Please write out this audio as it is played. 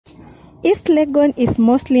East Legon is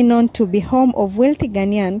mostly known to be home of wealthy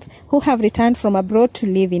Ghanaians who have returned from abroad to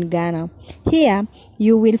live in Ghana. Here,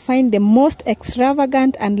 you will find the most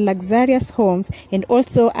extravagant and luxurious homes and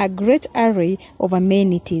also a great array of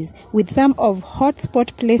amenities with some of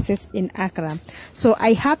hotspot places in Accra. So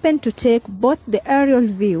I happen to take both the aerial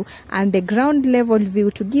view and the ground level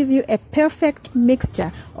view to give you a perfect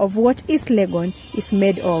mixture of what East Legon is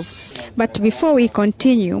made of. But before we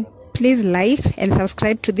continue, please like and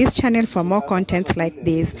subscribe to this channel for more content like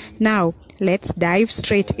this. Now, let's dive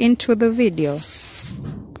straight into the video.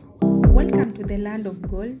 Welcome to the land of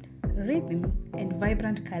gold, rhythm, and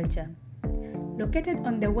vibrant culture. Located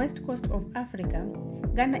on the west coast of Africa,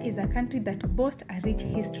 Ghana is a country that boasts a rich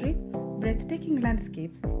history, breathtaking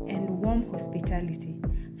landscapes, and warm hospitality.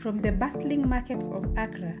 From the bustling markets of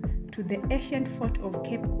Accra to the ancient fort of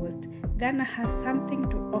Cape Coast, Ghana has something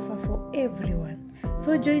to offer for everyone.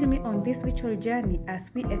 So join me on this virtual journey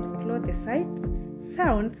as we explore the sights,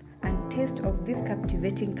 sounds, and taste of this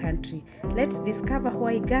captivating country. Let's discover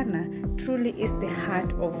why Ghana truly is the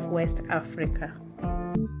heart of West Africa.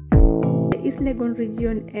 The East Legon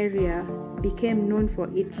region area became known for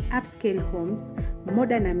its upscale homes,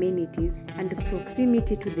 modern amenities, and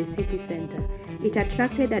proximity to the city center. It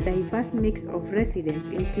attracted a diverse mix of residents,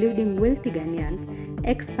 including wealthy Ghanaians,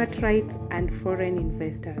 expatriates, and foreign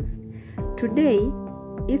investors. Today,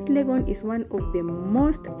 East Legon is one of the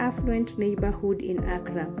most affluent neighborhoods in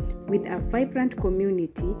Accra, with a vibrant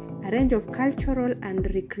community, a range of cultural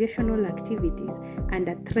and recreational activities, and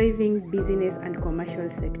a thriving business and commercial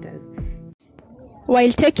sectors.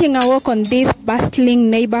 While taking a walk on this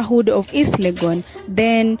bustling neighborhood of East Legon,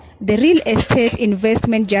 then the real estate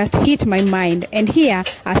investment just hit my mind, and here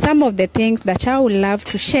are some of the things that I would love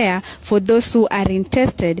to share for those who are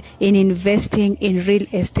interested in investing in real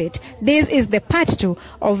estate. This is the part 2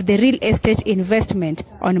 of the real estate investment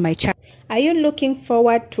on my channel. Are you looking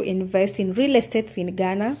forward to invest in real estate in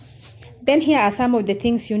Ghana? Then here are some of the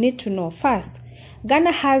things you need to know. First,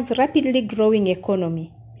 Ghana has rapidly growing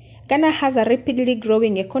economy. Ghana has a rapidly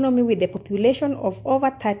growing economy with a population of over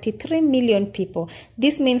 33 million people.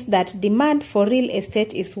 This means that demand for real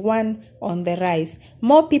estate is one on the rise.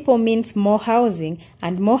 More people means more housing,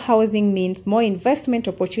 and more housing means more investment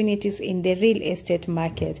opportunities in the real estate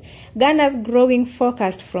market. Ghana's growing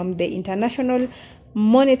forecast from the International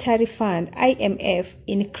Monetary Fund, IMF,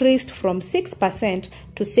 increased from 6%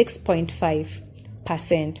 to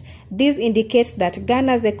 6.5%. This indicates that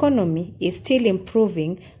Ghana's economy is still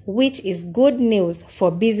improving, which is good news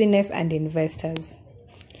for business and investors.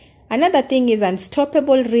 Another thing is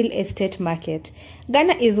unstoppable real estate market.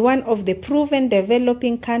 Ghana is one of the proven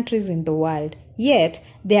developing countries in the world. Yet,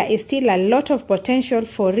 there is still a lot of potential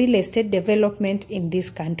for real estate development in this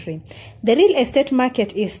country. The real estate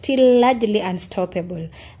market is still largely unstoppable.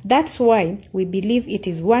 That's why we believe it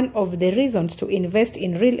is one of the reasons to invest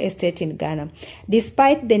in real estate in Ghana.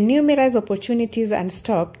 Despite the numerous opportunities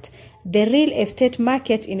unstopped, the real estate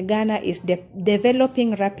market in Ghana is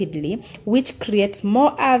developing rapidly, which creates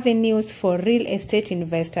more avenues for real estate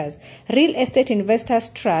investors. Real estate investors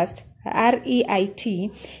trust REIT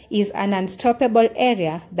is an unstoppable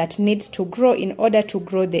area that needs to grow in order to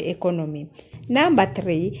grow the economy. Number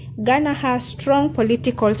 3, Ghana has strong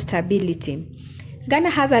political stability.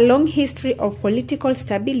 Ghana has a long history of political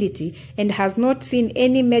stability and has not seen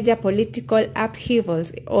any major political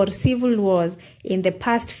upheavals or civil wars in the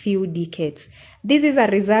past few decades. This is a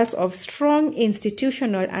result of strong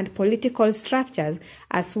institutional and political structures,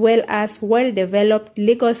 as well as well-developed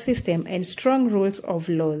legal system and strong rules of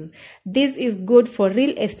laws. This is good for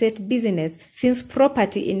real estate business since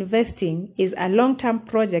property investing is a long-term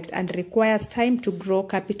project and requires time to grow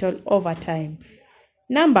capital over time.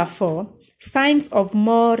 Number 4, signs of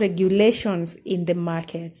more regulations in the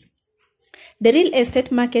markets. The real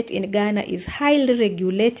estate market in Ghana is highly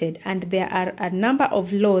regulated, and there are a number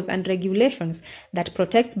of laws and regulations that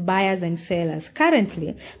protect buyers and sellers.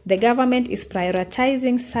 Currently, the government is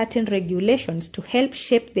prioritizing certain regulations to help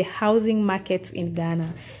shape the housing markets in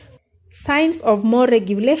Ghana. Signs of more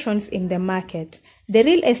regulations in the market. The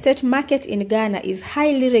real estate market in Ghana is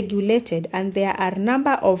highly regulated, and there are a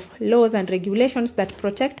number of laws and regulations that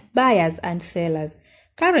protect buyers and sellers.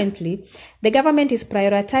 Currently, the government is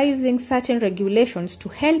prioritizing certain regulations to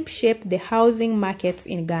help shape the housing markets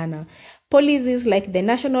in Ghana. Policies like the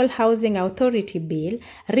National Housing Authority Bill,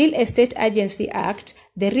 Real Estate Agency Act,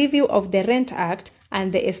 the Review of the Rent Act,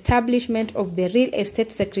 and the establishment of the Real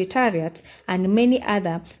Estate Secretariat and many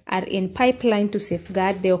other are in pipeline to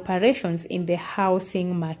safeguard the operations in the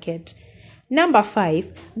housing market. Number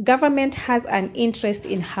 5, government has an interest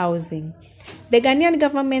in housing. The Ghanaian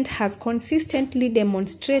government has consistently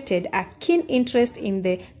demonstrated a keen interest in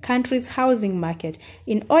the country's housing market.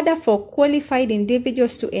 In order for qualified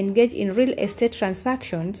individuals to engage in real estate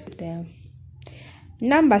transactions,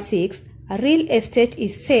 Number 6, real estate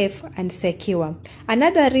is safe and secure.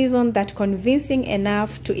 Another reason that convincing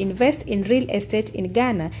enough to invest in real estate in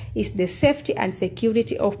Ghana is the safety and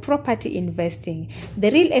security of property investing.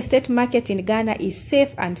 The real estate market in Ghana is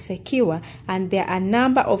safe and secure, and there are a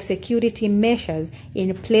number of security measures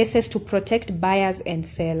in places to protect buyers and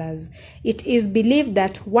sellers. It is believed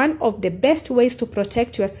that one of the best ways to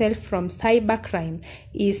protect yourself from cybercrime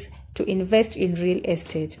is to invest in real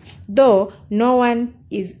estate. Though no one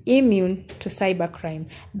is immune to cybercrime,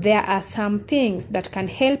 there are some things that can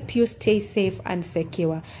help you stay safe and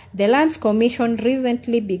secure. The Lands Commission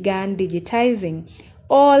recently began digitizing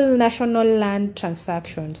all national land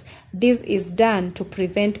transactions. This is done to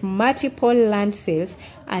prevent multiple land sales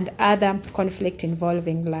and other conflict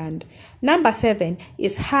involving land. Number 7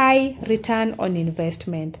 is high return on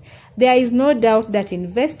investment. There is no doubt that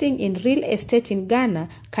investing in real estate in Ghana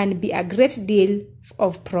can be a great deal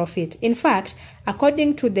of profit. In fact,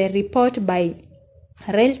 according to the report by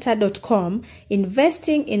Realtor.com,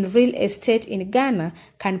 investing in real estate in Ghana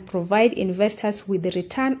can provide investors with a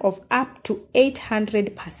return of up to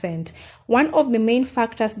 800%. One of the main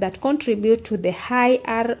factors that contribute to the high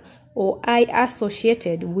ROI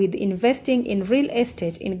associated with investing in real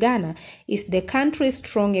estate in Ghana is the country's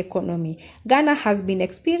strong economy. Ghana has been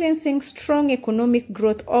experiencing strong economic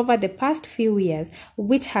growth over the past few years,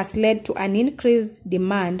 which has led to an increased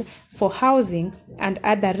demand for housing and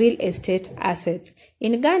other real estate assets.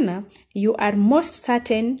 In Ghana, you are most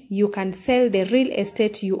certain you can sell the real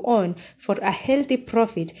estate you own for a healthy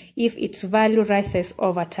profit if its value rises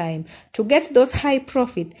over time. To get those high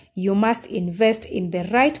profits, you must invest in the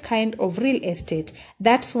right kind of real estate.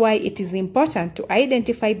 That's why it is important to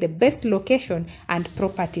identify the best location and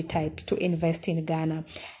property types to invest in Ghana.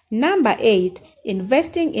 Number 8,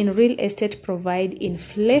 investing in real estate provides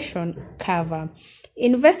inflation cover.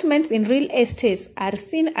 Investments in real estate are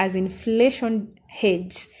seen as inflation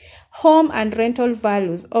hedges. Home and rental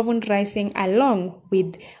values often rising along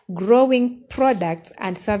with growing products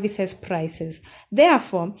and services prices.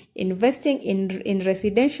 Therefore, investing in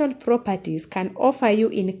residential properties can offer you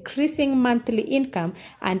increasing monthly income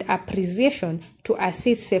and appreciation to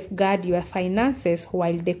assist safeguard your finances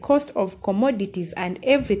while the cost of commodities and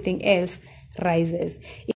everything else rises.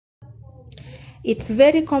 It's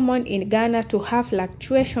very common in Ghana to have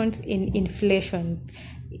fluctuations in inflation.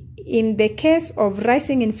 In the case of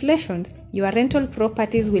rising inflations, your rental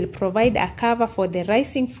properties will provide a cover for the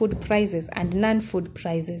rising food prices and non-food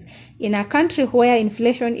prices. In a country where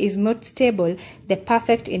inflation is not stable, the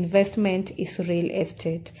perfect investment is real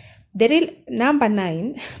estate. Number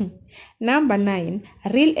 9,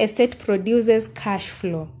 real estate produces cash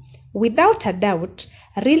flow. Without a doubt,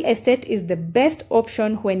 real estate is the best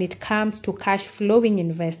option when it comes to cash flowing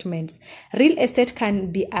investments. Real estate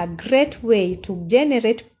can be a great way to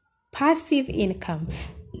generate passive income.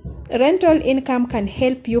 Rental income can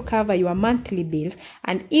help you cover your monthly bills,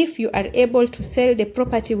 and if you are able to sell the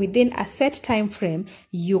property within a set time frame,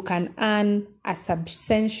 you can earn a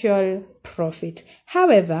substantial profit.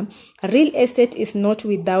 However, real estate is not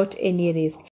without any risk.